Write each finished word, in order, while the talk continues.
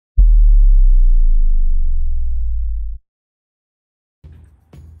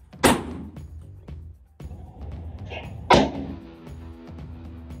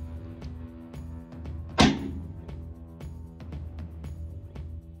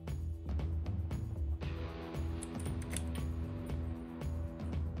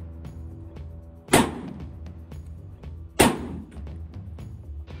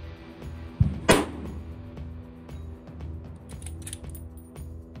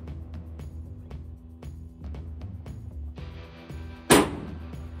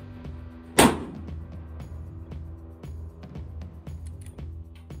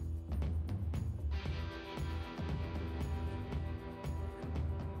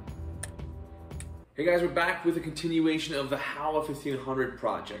Hey guys, we're back with a continuation of the Howa 1500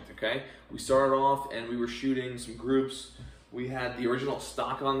 project, okay? We started off and we were shooting some groups. We had the original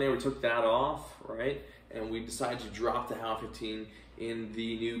stock on there, we took that off, right? And we decided to drop the Howa 15 in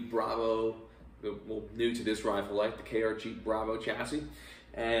the new Bravo, well, new to this rifle, like the KRG Bravo chassis.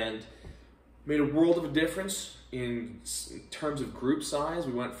 And made a world of a difference in terms of group size.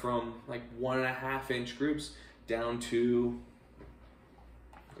 We went from like 1.5 inch groups down to,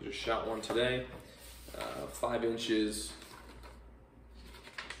 I just shot one today, 5 inches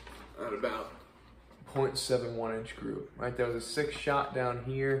at about 0.71 inch group, right? There was a 6 shot down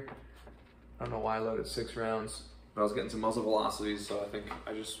here. I don't know why I loaded 6 rounds, but I was getting some muzzle velocities, so I think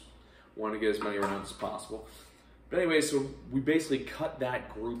I just wanted to get as many rounds as possible. But anyway, so we basically cut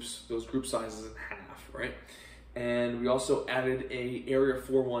those group sizes in half, right? And we also added a Area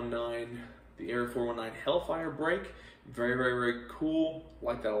 419, the Area 419 Hellfire brake. Very, very, very cool.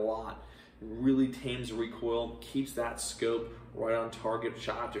 Like that a lot. Really tames the recoil, keeps that scope right on target,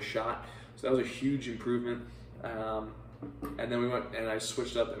 shot after shot. So that was a huge improvement. And then we went and I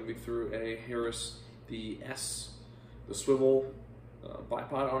switched up and we threw a Harris, the swivel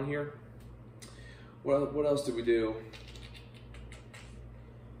bipod on here. What else did we do?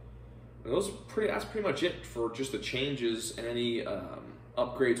 That's pretty much it for just the changes and any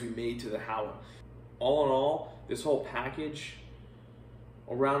upgrades we made to the Howa. All in all, this whole package,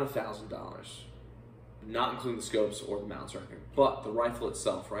 around $1,000, not including the scopes or the mounts or anything, but the rifle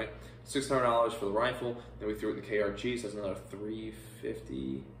itself, right? $600 for the rifle. Then we threw it in the KRG, so that's another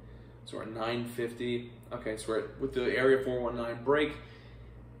 $350. So we're at $950. Okay, so we're with the Area 419 brake.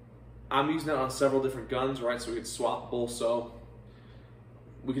 I'm using that on several different guns, right? So we could swap both, so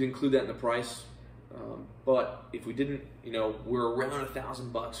we could include that in the price. But if we didn't, you know, we're around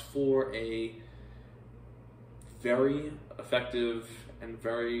 $1,000 for a very effective and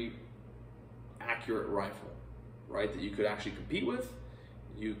very accurate rifle, right? That you could actually compete with.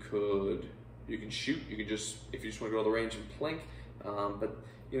 You can shoot. You can just, if you just want to go to the range and plink. But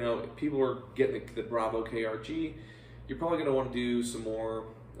you know, if people are getting the Bravo KRG, you're probably going to want to do some more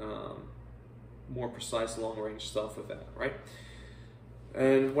precise long range stuff with that, right?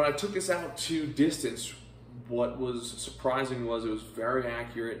 And when I took this out to distance, what was surprising was it was very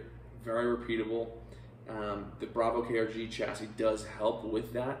accurate, very repeatable. The Bravo KRG chassis does help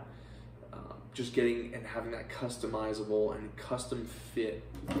with that. Just getting and having that customizable and custom fit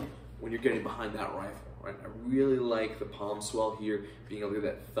when you're getting behind that rifle, right? I really like the palm swell here, being able to get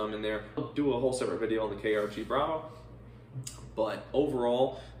that thumb in there. I'll do a whole separate video on the KRG Bravo, but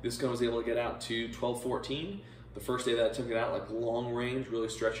overall, this gun was able to get out to 12-14. The first day that I took it out, like long range, really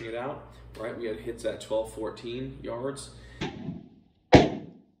stretching it out, right? We had hits at 12-14 yards.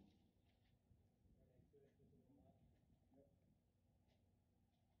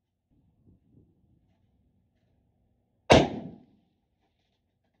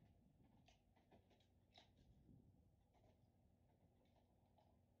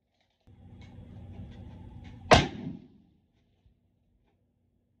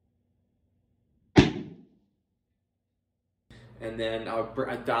 And then I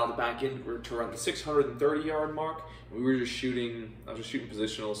dialed it back in to around the 630 yard mark. We were just shooting, I was just shooting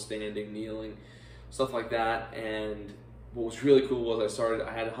positional, standing, kneeling, stuff like that. And what was really cool was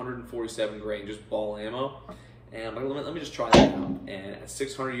I had 147 grain, just ball ammo. And I'm like, let me just try that out. And at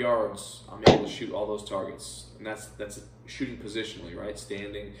 600 yards, I'm able to shoot all those targets. And that's shooting positionally, right?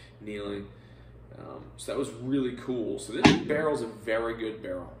 Standing, kneeling. So that was really cool. So this barrel's a very good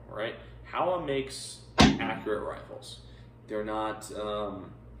barrel, right? Howa makes accurate rifles. They're not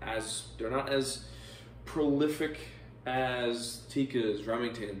as prolific as Tikkas,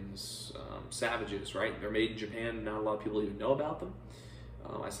 Remingtons, Savages, right? They're made in Japan. Not a lot of people even know about them.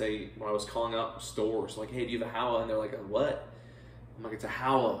 I say when I was calling up stores, like, "Hey, do you have a Howa?" And they're like, "What?" I'm like, "It's a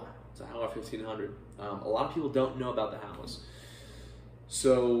Howa. It's a Howa 1500." A lot of people don't know about the Howas,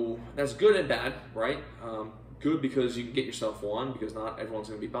 so that's good and bad, right? Good because you can get yourself one, because not everyone's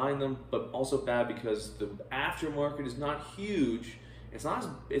going to be buying them, but also bad because the aftermarket is not huge. It's not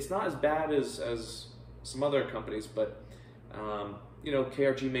as bad as some other companies, but you know,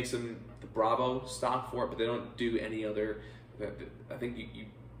 KRG makes them the Bravo stock for it, but they don't do any other. I think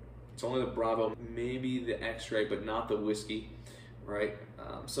it's only the Bravo, maybe the X-Ray, but not the whiskey, right?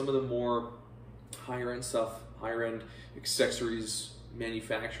 Some of the more higher end stuff, higher end accessories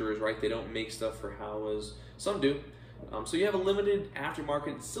manufacturers, right? They don't make stuff for Howas. Some do. So you have a limited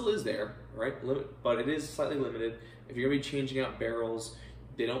aftermarket. It still is there, right? But it is slightly limited. If you're gonna be changing out barrels,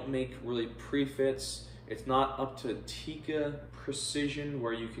 they don't make really pre-fits. It's not up to Tikka precision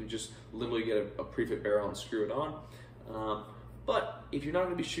where you can just literally get a pre-fit barrel and screw it on. But if you're not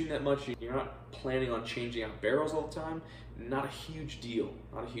going to be shooting that much, you're not planning on changing out barrels all the time, not a huge deal.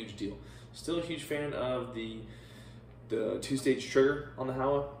 Not a huge deal. Still a huge fan of the two-stage trigger on the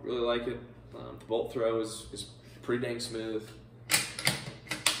Howa. Really like it. The bolt throw is pretty dang smooth.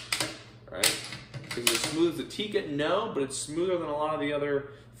 Right? Is it as smooth as the Tikka? No, but it's smoother than a lot of the other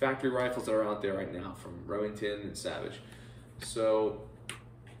factory rifles that are out there right now from Remington and Savage. So,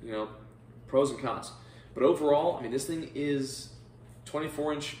 you know, pros and cons. But overall, I mean, this thing is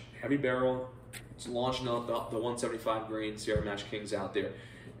 24-inch heavy barrel. It's launching up the 175 grain Sierra Match Kings out there.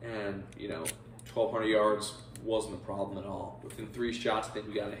 And, you know, 1,200 yards wasn't a problem at all. Within 3 shots, I think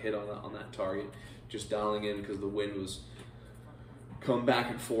we got a hit on that target. Just dialing in because the wind was coming back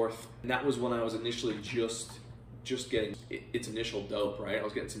and forth. And that was when I was initially just getting its initial dope, right? I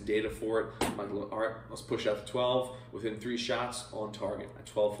was getting some data for it. I'm like, all right, let's push out to 12. Within 3 shots, on target at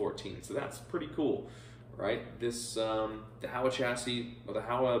 12-14. So that's pretty cool, right? This, the Howa chassis, or the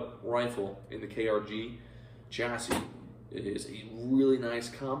Howa rifle in the KRG chassis is a really nice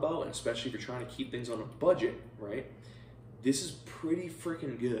combo, and especially if you're trying to keep things on a budget, right? This is pretty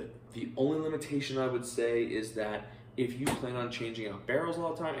freaking good. The only limitation I would say is that if you plan on changing out barrels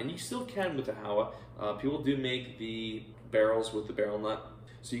all the time, and you still can with the Howa, people do make the barrels with the barrel nut,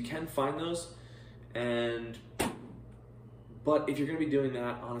 so you can find those. But if you're going to be doing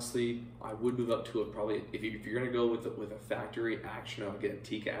that, honestly, I would move up to it probably. If you're going to go with a factory action, I would get a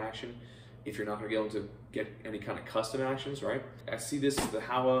Tikka action. If you're not going to be able to get any kind of custom actions, right? I see this as the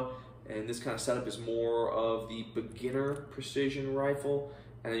Howa, and this kind of setup is more of the beginner precision rifle,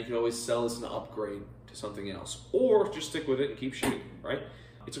 and then you can always sell this as an upgrade to something else, or just stick with it and keep shooting, right?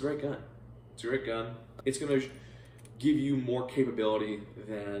 It's a great gun. It's a great gun. It's going to give you more capability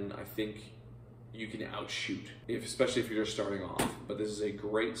than I think you can outshoot, especially if you're just starting off. But this is a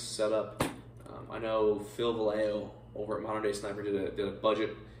great setup. I know Phil Vallejo over at Modern Day Sniper did a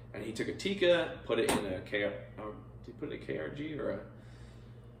budget, and he took a Tikka, put it in a did he put it in a KRG or it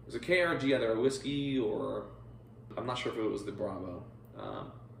was a KRG, either a whiskey or I'm not sure if it was the Bravo.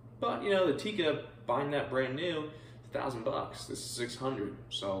 But you know, the Tikka, buying that brand new, $1,000. This is $600.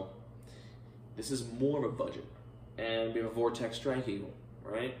 So this is more of a budget, and we have a Vortex Strike Eagle,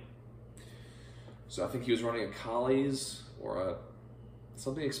 right? So I think he was running a Collies or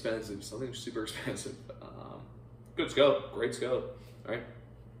something expensive, something super expensive. Good scope, great scope, right?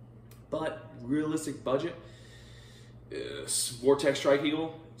 But realistic budget, Vortex Strike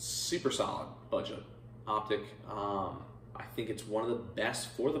Eagle, super solid budget optic. I think it's one of the best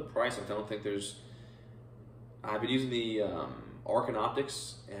for the price. I don't think there's. I've been using the Arcan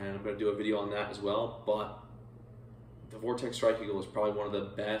optics, and I'm going to do a video on that as well. But the Vortex Strike Eagle is probably one of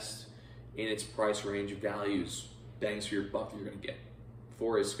the best in its price range of values, bangs for your buck that you're going to get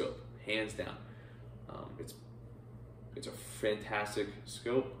for a scope, hands down. It's a fantastic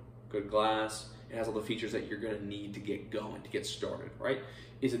scope, good glass. It has all the features that you're going to need to get going, to get started, right?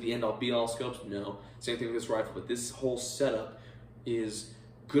 Is it the end-all be-all scopes? No. Same thing with this rifle, but this whole setup is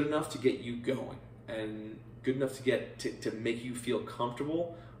good enough to get you going and good enough to get to make you feel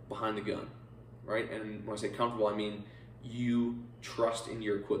comfortable behind the gun, right? And when I say comfortable, I mean you trust in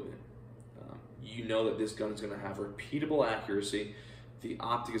your equipment. You know that this gun is going to have repeatable accuracy, the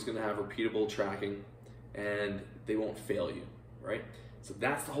optic is going to have repeatable tracking, and they won't fail you, right? So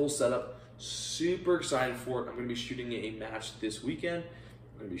that's the whole setup. Super excited for it. I'm going to be shooting a match this weekend.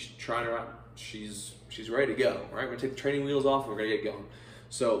 I'm going to be trying her out. She's ready to go, right? We're going to take the training wheels off and we're going to get going.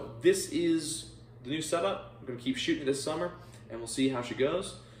 So this is the new setup. I'm going to keep shooting this summer, and we'll see how she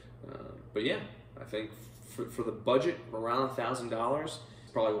goes. But yeah, I think for the budget around $1,000, it's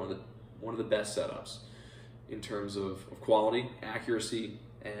probably one of the best setups in terms of quality, accuracy,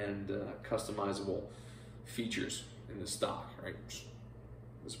 and customizable features in the stock, right?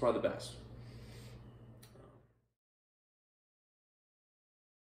 It's probably the best.